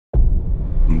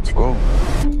Let's go.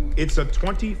 It's a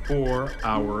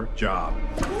 24-hour job.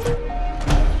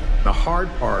 The hard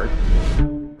part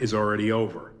is already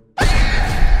over.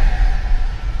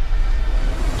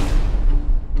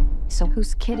 So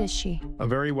whose kid is she? A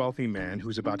very wealthy man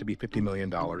who's about to be $50 million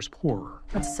poorer.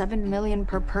 That's $7 million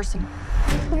per person.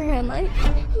 Where am I?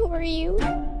 Who are you?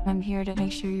 I'm here to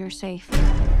make sure you're safe.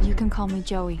 You can call me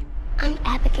Joey. I'm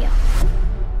Abigail.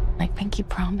 I pinky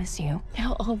promise you.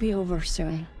 It'll all be over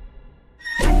soon.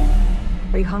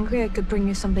 Are you hungry? I could bring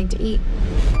you something to eat.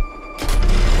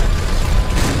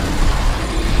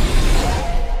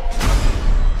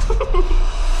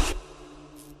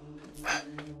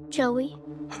 Joey,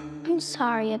 I'm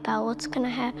sorry about what's gonna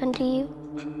happen to you.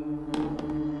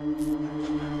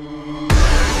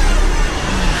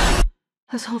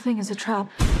 This whole thing is a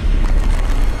trap.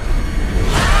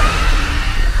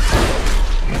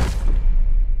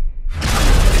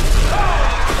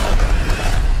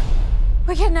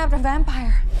 We kidnapped a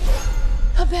vampire.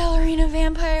 A ballerina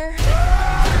vampire.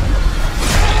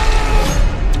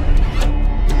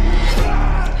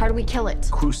 How do we kill it?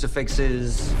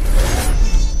 Crucifixes.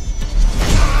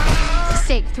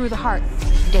 Stake through the heart.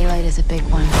 Daylight is a big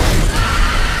one.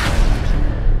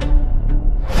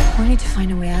 We need to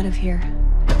find a way out of here.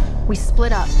 We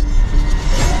split up.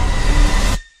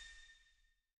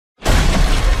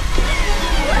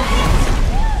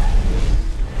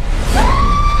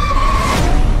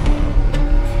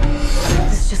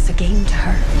 This is just a game to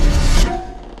her.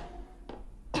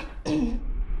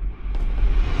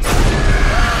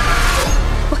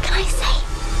 What can I say?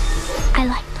 I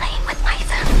like playing with my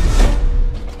phone.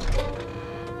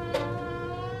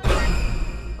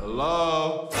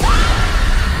 Hello?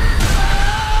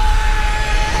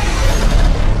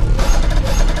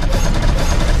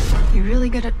 You're really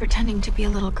good at pretending to be a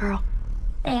little girl.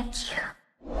 That's you.